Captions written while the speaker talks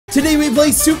Today we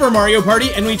play Super Mario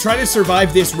Party and we try to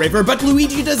survive this river, but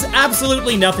Luigi does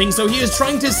absolutely nothing, so he is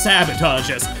trying to sabotage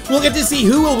us. We'll get to see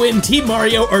who will win, Team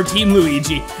Mario or Team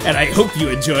Luigi, and I hope you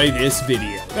enjoy this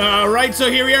video. Alright, so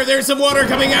here we are, there's some water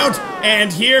coming out,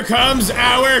 and here comes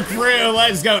our crew,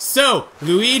 let's go. So,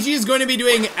 Luigi is going to be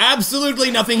doing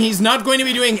absolutely nothing, he's not going to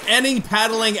be doing any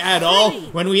paddling at all.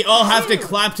 When we all have to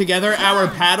clap together our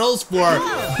paddles for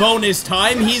bonus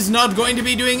time, he's not going to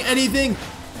be doing anything.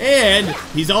 And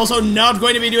he's also not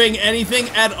going to be doing anything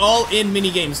at all in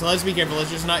minigames. So let's be careful.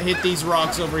 Let's just not hit these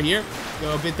rocks over here.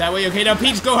 Go a bit that way. Okay, now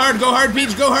Peach, go hard,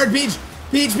 Peach, go hard, Peach.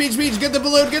 Peach, get the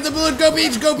balloon, go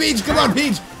Peach, come on,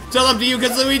 Peach. It's all up to you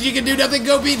because Luigi can do nothing.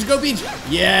 Go Peach,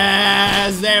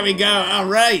 Yes, there we go, all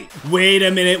right. Wait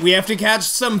a minute, we have to catch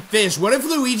some fish. What if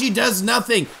Luigi does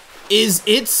nothing? Is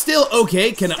it still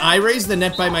okay? Can I raise the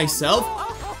net by myself?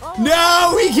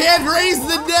 No, we can't raise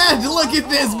the net! Look at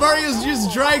this, Mario's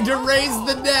just trying to raise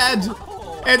the net.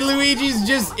 And Luigi's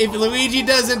just, if Luigi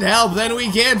doesn't help, then we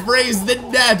can't raise the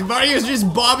net. Mario's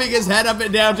just bobbing his head up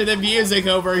and down to the music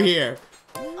over here.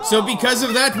 So because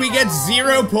of that, we get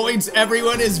 0 points.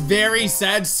 Everyone is very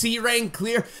sad. C rank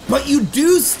clear, but you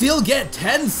do still get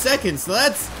 10 seconds. So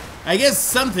that's, I guess,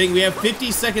 something. We have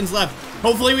 50 seconds left.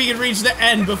 Hopefully we can reach the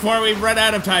end before we run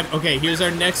out of time. Okay, here's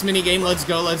our next mini game. Let's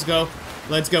go.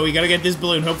 We gotta get this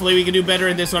balloon. Hopefully we can do better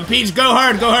in this one. Peach, go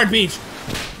hard, Peach.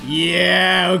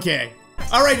 Yeah, okay.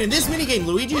 All right, in this minigame,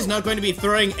 Luigi is not going to be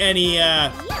throwing any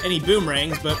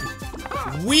boomerangs, but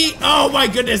oh my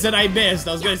goodness, and I missed.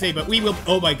 I was gonna say, but we will,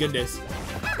 oh my goodness.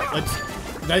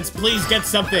 Let's please get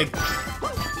something.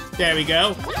 There we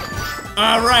go.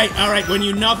 All right, when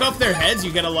you knock off their heads,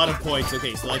 you get a lot of points.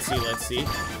 Okay, so let's see.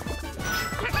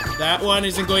 That one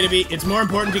isn't going to be, it's more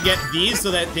important to get these so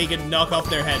that they can knock off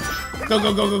their heads. Go.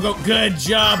 Good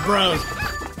job, bros.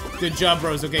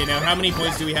 Okay, now how many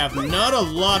points do we have? Not a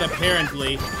lot,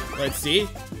 apparently. Let's see.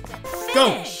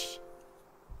 Go.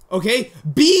 Okay,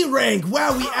 B rank.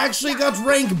 Wow, we actually got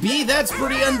rank B. That's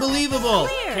pretty unbelievable.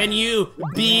 Can you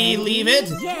believe it?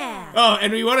 Yeah. Oh,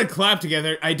 and we want to clap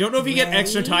together. I don't know if you get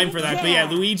extra time for that, but yeah,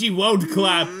 Luigi won't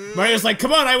clap. Mario's like,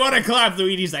 come on, I want to clap.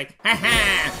 Luigi's like,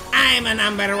 haha, I'm a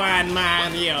 #1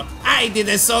 Mario. I did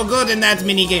it so good in that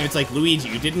minigame. It's like, Luigi,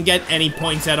 you didn't get any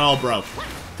points at all, bro.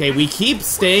 Okay, we keep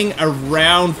staying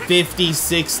around 50,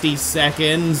 60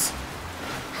 seconds.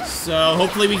 So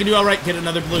hopefully we can do all right. Get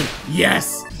another balloon.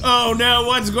 Yes. Oh no,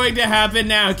 what's going to happen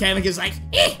now? Kamika's like,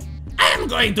 I'm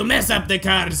going to mess up the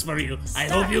cards for you. I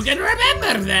hope you can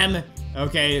remember them.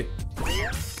 Okay.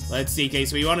 Let's see. Okay,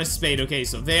 so we want a spade. Okay,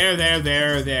 so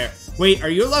there. Wait, are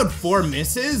you allowed 4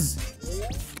 misses?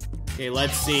 Okay,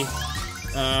 let's see.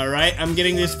 Alright, I'm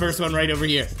getting this first one right over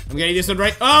here. I'm getting this one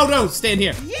right. Oh no, stand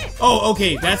here. Oh,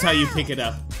 okay, that's how you pick it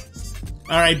up.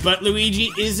 Alright, but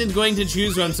Luigi isn't going to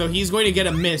choose one, so he's going to get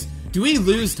a miss. Do we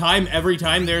lose time every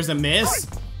time there's a miss?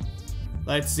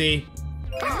 Let's see.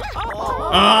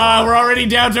 Oh, we're already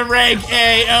down to rank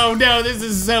A. Oh no, this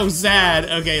is so sad.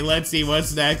 Okay, let's see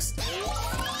what's next.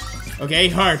 Okay,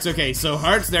 hearts. Okay, so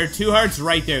hearts, there are 2 hearts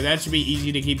right there. That should be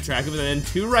easy to keep track of, and then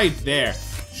 2 right there.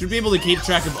 Should be able to keep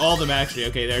track of all of them, actually.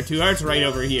 Okay, there are 2 hearts right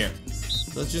over here.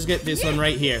 Let's just get this one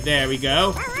right here. There we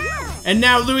go. And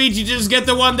now, Luigi, just get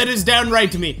the one that is down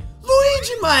right to me.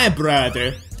 Luigi, my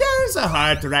brother, there's a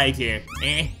heart right here.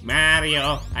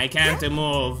 Mario, I can't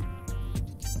move.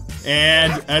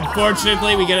 And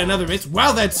unfortunately, we get another miss.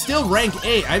 Wow, that's still rank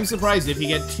A. I'm surprised if you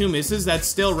get 2 misses, that's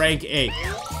still rank A.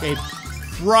 Okay,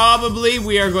 probably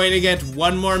we are going to get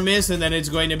 1 more miss, and then it's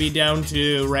going to be down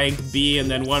to rank B, and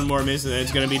then 1 more miss, and then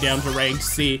it's going to be down to rank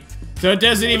C. So it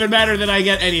doesn't even matter that I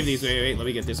get any of these. Wait, let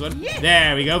me get this one.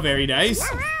 There we go, very nice.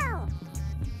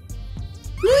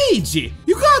 Luigi,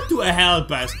 you got to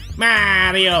help us.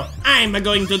 Mario, I'm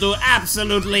going to do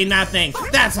absolutely nothing.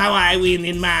 That's how I win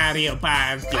in Mario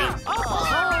Party.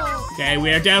 Okay,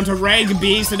 we are down to rank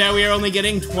B, so now we are only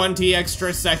getting 20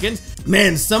 extra seconds.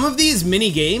 Man, some of these mini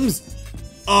games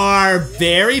are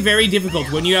very, very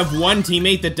difficult when you have one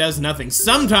teammate that does nothing.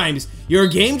 Sometimes your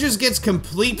game just gets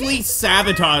completely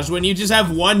sabotaged when you just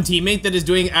have one teammate that is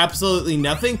doing absolutely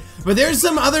nothing. But there's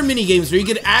some other mini games where you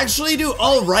could actually do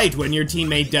all right when your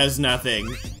teammate does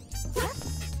nothing.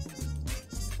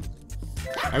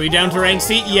 Are we down to rank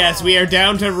C? Yes, we are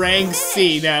down to rank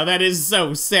C now. That is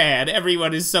so sad.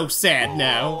 Everyone is so sad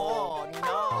now.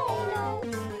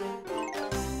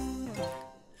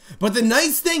 But the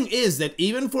nice thing is that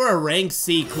even for a rank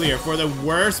C clear, for the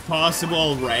worst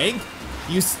possible rank,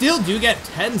 you still do get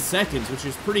 10 seconds, which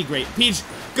is pretty great. Peach,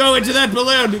 go into that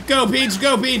balloon! Go, Peach,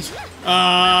 go, Peach!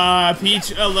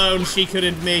 Peach alone, she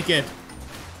couldn't make it.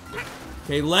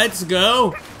 Okay, let's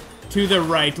go. to the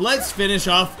right. Let's finish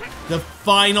off the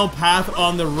final path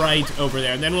on the right over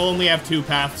there, and then we'll only have 2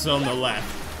 paths on the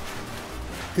left.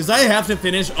 Because I have to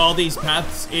finish all these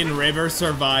paths in River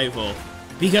Survival.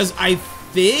 Because I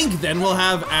think then we'll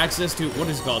have access to, what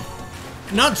is it called?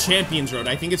 Not Champions Road,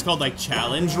 I think it's called like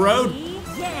Challenge Road.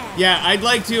 Yeah, I'd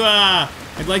like to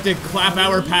clap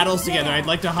our paddles together. I'd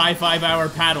like to high-five our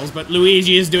paddles, but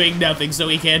Luigi is doing nothing, so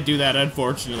he can't do that,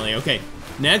 unfortunately. Okay,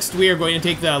 next we are going to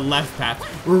take the left path.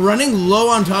 We're running low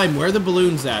on time. Where are the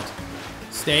balloons at?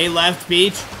 Stay left,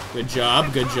 Peach. Good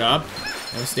job, good job.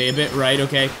 Now stay a bit right,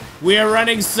 okay. We are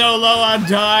running so low on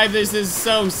time. This is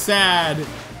so sad.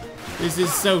 This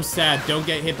is so sad. Don't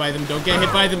get hit by them. Don't get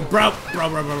hit by them. Bro.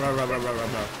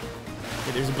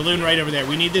 Okay, there's a balloon right over there.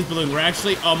 We need this balloon. We're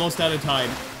actually almost out of time.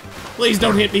 Please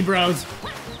don't hit me, bros.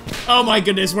 Oh my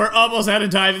goodness, we're almost out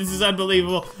of time. This is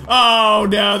unbelievable. Oh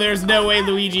no, there's no way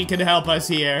Luigi can help us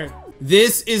here.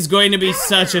 This is going to be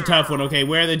such a tough one. Okay,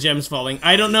 where are the gems falling?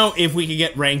 I don't know if we could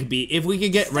get rank B. If we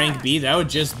could get rank B, that would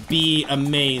just be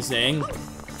amazing.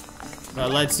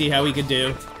 Let's see how we could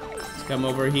do. Let's come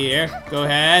over here. Go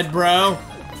ahead, bro.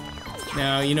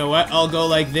 Now, you know what? I'll go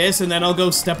like this, and then I'll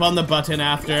go step on the button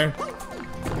after.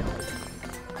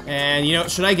 And, you know,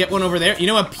 should I get one over there? You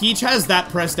know what? Peach has that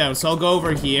pressed down, so I'll go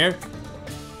over here.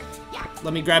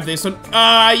 Let me grab this one.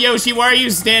 Yoshi, why are you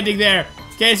standing there?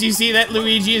 Can't you see that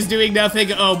Luigi is doing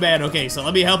nothing? Oh, man. Okay, so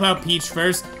let me help out Peach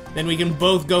first. Then we can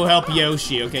both go help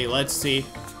Yoshi. Okay, let's see.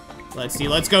 Let's see.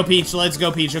 Let's go, Peach. Let's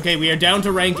go, Peach. Okay, we are down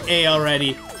to rank A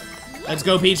already. Let's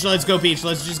go, Peach. Let's go, Peach.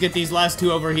 Let's just get these last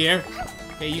 2 over here.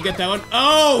 Okay, you get that one.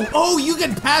 Oh! Oh, you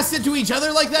can pass it to each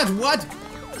other like that? What?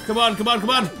 Come on, come on,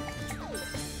 come on.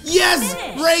 Yes!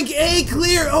 Rank A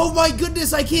clear! Oh my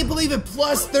goodness, I can't believe it.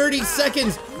 Plus 30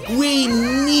 seconds. We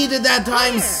needed that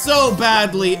time so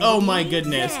badly. Oh my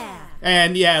goodness.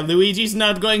 And yeah, Luigi's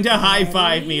not going to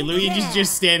high-five me. Luigi's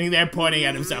just standing there pointing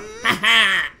at himself.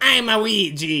 Haha! I'm a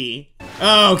Luigi.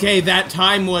 Okay, that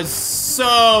time was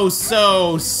so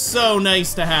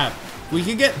nice to have. We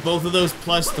could get both of those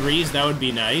 +3s, that would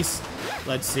be nice.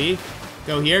 Let's see.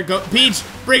 Go here, go. Peach,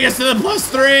 bring us to the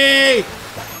 +3!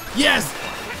 Yes!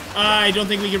 I don't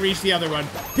think we can reach the other one.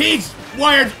 Peach,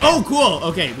 wired. Oh, cool.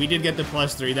 Okay, we did get the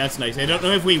 +3. That's nice. I don't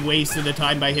know if we wasted the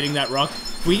time by hitting that rock.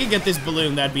 If we could get this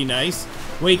balloon, that'd be nice.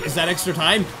 Wait, is that extra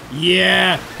time?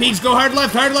 Yeah. Peach, go hard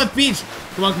left, Peach.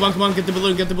 Come on, come on, come on. Get the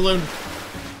balloon, get the balloon.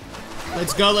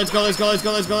 Let's go, let's go, let's go, let's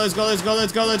go, let's go, let's go, let's go,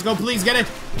 let's go, let's go. Please get it.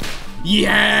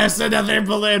 Yes, another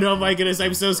balloon. Oh my goodness,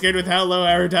 I'm so scared with how low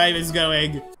our time is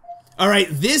going. Alright,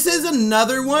 this is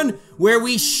another one where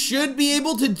we should be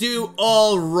able to do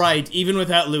all right, even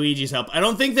without Luigi's help. I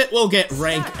don't think that we'll get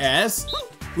rank S.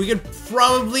 We could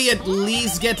probably at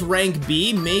least get rank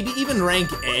B, maybe even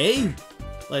rank A.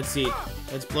 Let's see.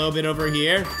 Let's blow a bit over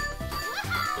here.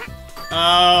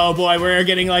 Oh boy, we're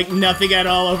getting like nothing at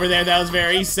all over there. That was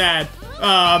very sad.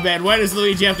 Oh man, why does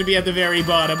Luigi have to be at the very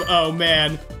bottom? Oh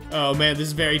man. Oh man, this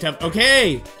is very tough.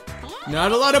 Okay.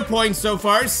 Not a lot of points so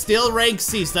far. Still rank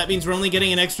C, so that means we're only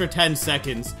getting an extra 10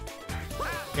 seconds.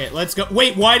 Okay, let's go.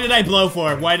 Wait, why did I blow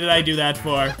for? Why did I do that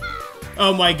for?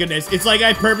 Oh my goodness. It's like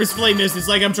I purposefully missed. It's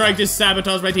like I'm trying to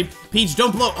sabotage my team. Peach,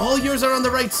 don't blow. All yours are on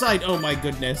the right side. Oh my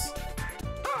goodness.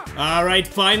 Alright,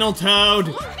 final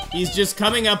Toad. He's just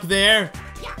coming up there.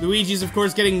 Luigi's, of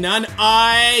course, getting none.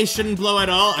 I shouldn't blow at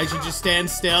all. I should just stand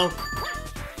still.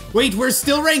 Wait, we're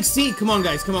still rank C. Come on,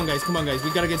 guys. Come on, guys. Come on, guys.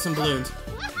 We gotta get some balloons.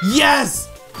 Yes!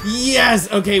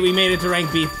 Yes! Okay, we made it to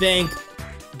rank B. Thank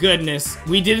goodness.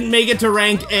 We didn't make it to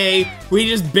rank A. We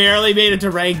just barely made it to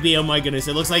rank B. Oh my goodness.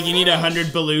 It looks like you need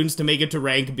 100 balloons to make it to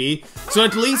rank B. So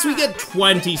at least we get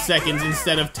 20 seconds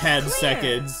instead of 10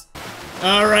 seconds.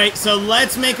 Alright, so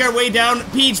let's make our way down.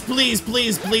 Peach, please,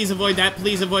 please, please avoid that.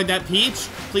 Please avoid that, Peach.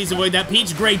 Please avoid that,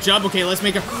 Peach. Great job. Okay, let's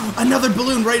make another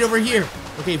balloon right over here.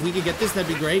 Okay, if we could get this,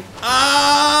 that'd be great.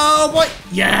 Oh, boy.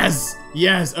 Yes.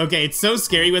 Yes. Okay, it's so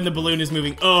scary when the balloon is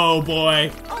moving. Oh,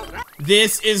 boy.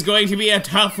 This is going to be a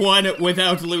tough one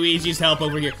without Luigi's help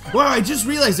over here. Wow, I just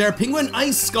realized there are penguin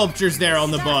ice sculptures there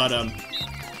on the bottom.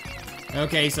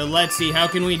 Okay, so let's see. How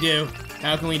can we do?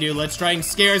 How can we do? Let's try and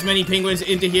scare as many penguins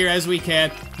into here as we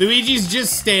can. Luigi's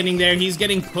just standing there. He's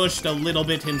getting pushed a little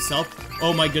bit himself.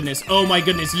 Oh my goodness. Oh my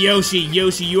goodness. Yoshi,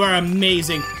 Yoshi, you are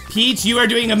amazing. Peach, you are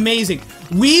doing amazing.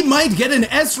 We might get an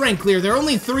S rank clear. There are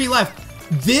only 3 left.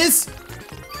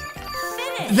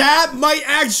 That might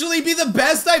actually be the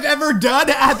best I've ever done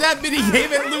at that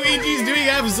minigame, and Luigi's doing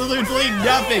absolutely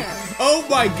nothing. Oh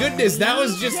my goodness, that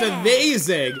was just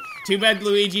amazing. Too bad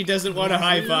Luigi doesn't want a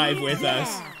high five with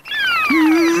us.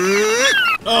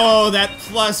 Oh, that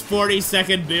plus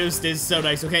 40-second boost is so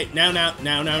nice. Okay, now.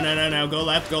 Go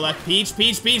left. Peach.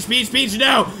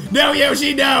 No,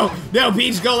 Yoshi, no. No,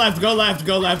 Peach, go left.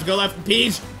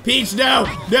 Peach, no.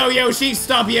 No, Yoshi,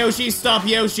 stop Yoshi.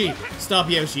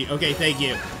 Okay, thank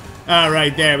you. All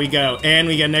right, there we go. And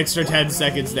we get an extra 10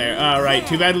 seconds there. All right,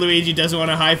 too bad Luigi doesn't want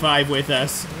to high five with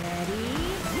us.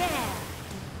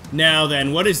 Now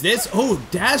then, what is this? Oh,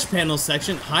 dash panel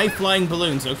section, high flying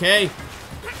balloons, okay.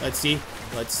 Let's see.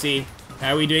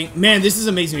 How are we doing? Man, this is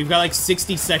amazing. We've got like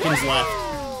 60 seconds left.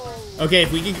 Okay,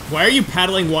 if we can, why are you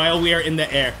paddling while we are in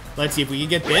the air? Let's see if we can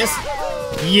get this.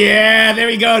 Yeah, there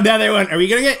we go, another one. Are we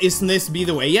gonna get Isn't This Be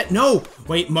the Way yet? No,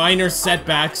 wait, minor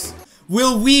setbacks.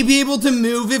 Will we be able to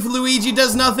move if Luigi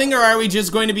does nothing, or are we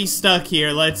just going to be stuck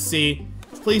here? Let's see.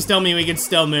 Please tell me we can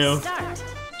still move.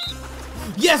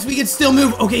 Yes, we can still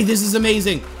move. Okay, this is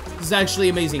amazing. This is actually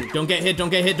amazing. Don't get hit.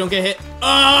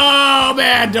 Oh,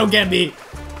 man, don't get me.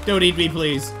 Don't eat me,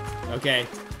 please. Okay.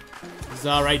 This is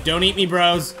all right. Don't eat me,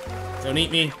 bros. Don't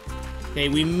eat me. Okay,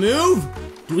 we move.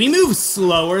 Do we move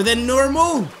slower than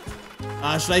normal?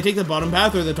 Should I take the bottom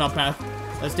path or the top path?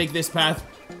 Let's take this path.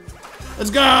 Let's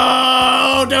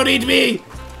go! Don't eat me!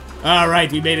 All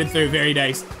right, we made it through. Very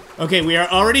nice. Okay, we are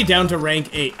already down to rank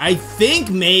 8. I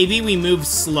think maybe we move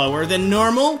slower than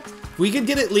normal. If we could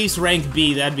get at least rank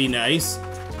B, that'd be nice.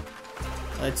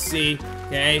 Let's see.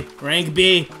 Okay, rank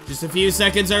B. Just a few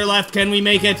seconds are left. Can we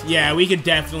make it? Yeah, we could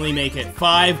definitely make it.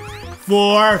 5,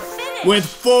 4, with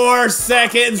 4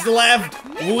 seconds left.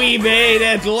 We made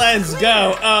it. Let's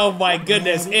go. Oh my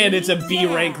goodness. And it's a B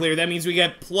rank clear. That means we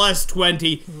get plus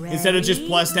 20 instead of just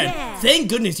plus 10. Thank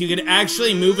goodness you could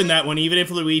actually move in that one even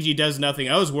if Luigi does nothing.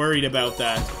 I was worried about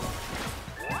that.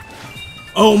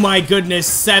 Oh my goodness.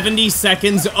 70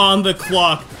 seconds on the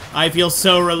clock. I feel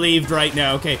so relieved right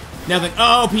now. Okay. Now then.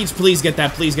 Oh, Peach, please get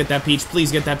that. Please get that, Peach.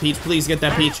 Please get that, Peach. Please get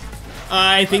that, Peach.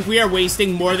 I think we are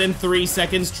wasting more than 3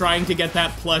 seconds trying to get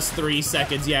that plus 3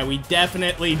 seconds. Yeah, we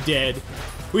definitely did.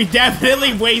 We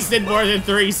definitely wasted more than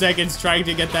 3 seconds trying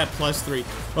to get that plus 3.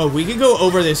 Oh, we could go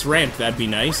over this ramp. That'd be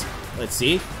nice. Let's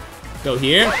see. Go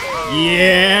here.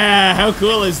 Yeah, how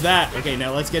cool is that? Okay,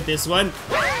 now let's get this one.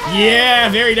 Yeah,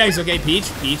 very nice. Okay, Peach.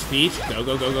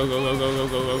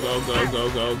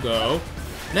 Go.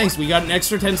 Nice, we got an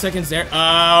extra 10 seconds there.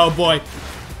 Oh, boy.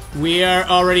 We are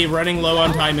already running low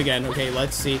on time again. Okay,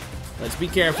 let's see. Let's be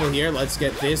careful here. Let's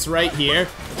get this right here.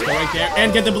 Let's go right there.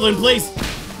 And get the balloon, please.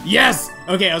 Yes!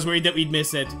 Okay, I was worried that we'd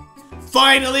miss it.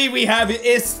 Finally, we have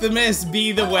Isthmus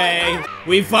Be the Way.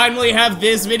 We finally have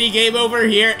this mini game over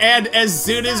here. And as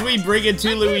soon as we bring it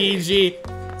to Luigi,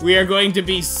 we are going to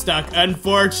be stuck.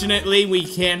 Unfortunately, we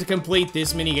can't complete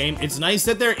this mini game. It's nice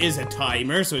that there is a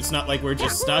timer, so it's not like we're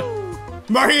just stuck.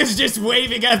 Mario's just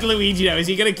waving at Luigi now. Is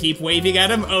he gonna keep waving at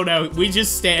him? Oh no, we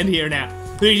just stand here now.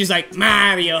 Luigi's like,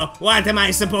 Mario, what am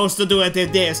I supposed to do with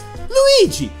this?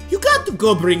 Luigi, you got to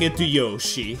go bring it to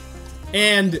Yoshi.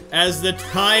 And as the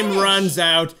time runs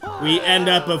out, we end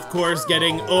up, of course,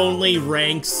 getting only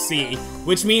rank C,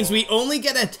 which means we only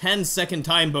get a 10-second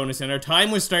time bonus, and our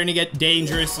time was starting to get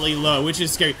dangerously low, which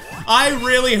is scary. I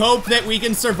really hope that we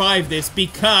can survive this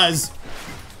because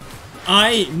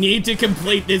I need to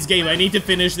complete this game. I need to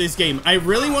finish this game. I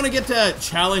really want to get to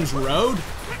Challenge Road.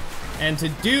 And to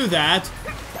do that,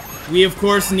 we of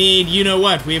course need, you know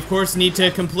what? We of course need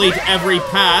to complete every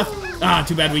path. Ah,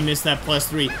 too bad we missed that plus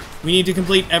 3. We need to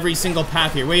complete every single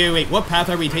path here. Wait. What path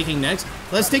are we taking next?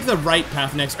 Let's take the right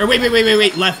path next. Or wait.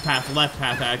 Left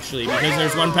path actually. Because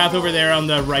there's one path over there on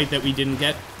the right that we didn't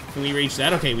get. Can we reach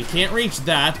that? Okay, we can't reach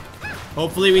that.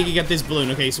 Hopefully we can get this balloon.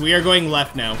 Okay, so we are going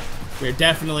left now. We're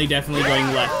definitely going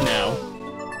left now.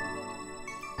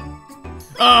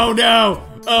 Oh no!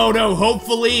 Oh no,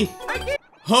 hopefully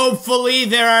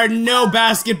there are no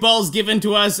basketballs given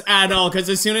to us at all, because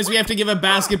as soon as we have to give a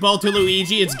basketball to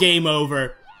Luigi, it's game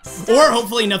over. Or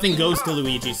hopefully nothing goes to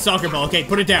Luigi. Soccer ball, okay,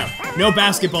 put it down. No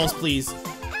basketballs, please.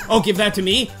 Oh, give that to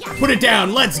me? Put it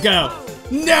down, let's go.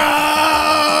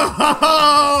 No!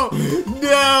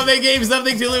 No, they gave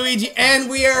something to Luigi, and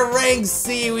we are rank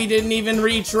C. We didn't even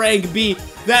reach rank B.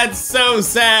 That's so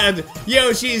sad.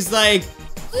 Yoshi's like,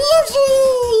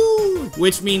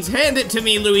 which means hand it to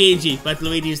me, Luigi. But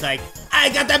Luigi's like, I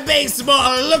got the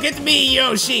baseball. Look at me,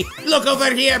 Yoshi. Look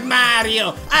over here,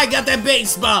 Mario. I got the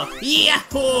baseball.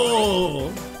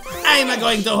 Yahoo! I'm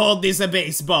going to hold this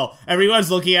baseball. Everyone's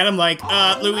looking at him like,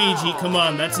 Luigi, come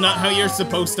on. That's not how you're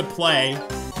supposed to play.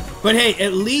 But hey,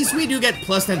 at least we do get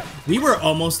plus 10. We were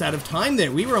almost out of time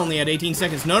there. We were only at 18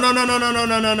 seconds. No.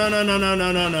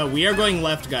 We are going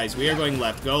left, guys. We are going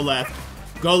left. Go left.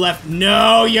 Go left.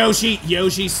 No, Yoshi.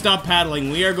 Yoshi, stop paddling.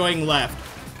 We are going left.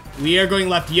 We are going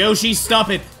left. Yoshi, stop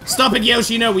it. Stop it,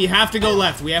 Yoshi. No, we have to go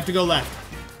left. We have to go left.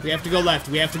 We have to go left.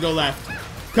 We have to go left.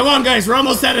 Come on, guys. We're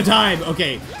almost out of time.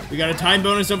 Okay, we got a time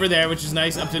bonus over there, which is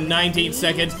nice. Up to 19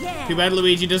 seconds. Too bad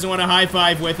Luigi doesn't want to high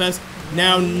five with us.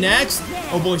 Now, next.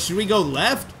 Oh, boy. Should we go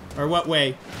left? Or what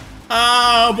way?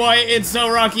 Oh, boy. It's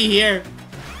so rocky here.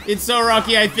 It's so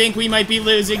rocky. I think we might be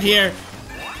losing here.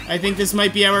 I think this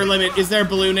might be our limit. Is there a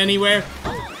balloon anywhere?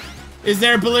 Is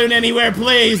there a balloon anywhere?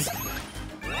 Please.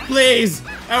 Please.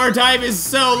 Our time is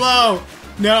so low.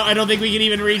 No, I don't think we can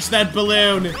even reach that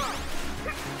balloon.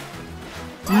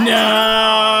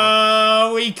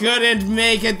 No, we couldn't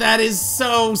make it. That is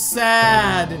so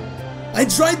sad. I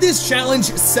tried this challenge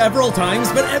several times,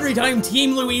 but every time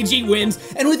Team Luigi wins,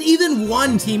 and with even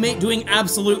one teammate doing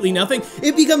absolutely nothing,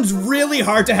 it becomes really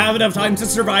hard to have enough time to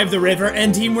survive the river,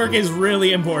 and teamwork is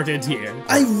really important here.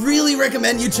 I really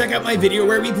recommend you check out my video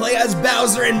where we play as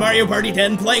Bowser in Mario Party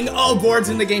 10, playing all boards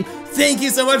in the game. Thank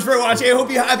you so much for watching. I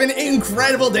hope you have an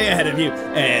incredible day ahead of you,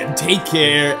 and take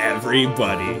care,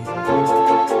 everybody.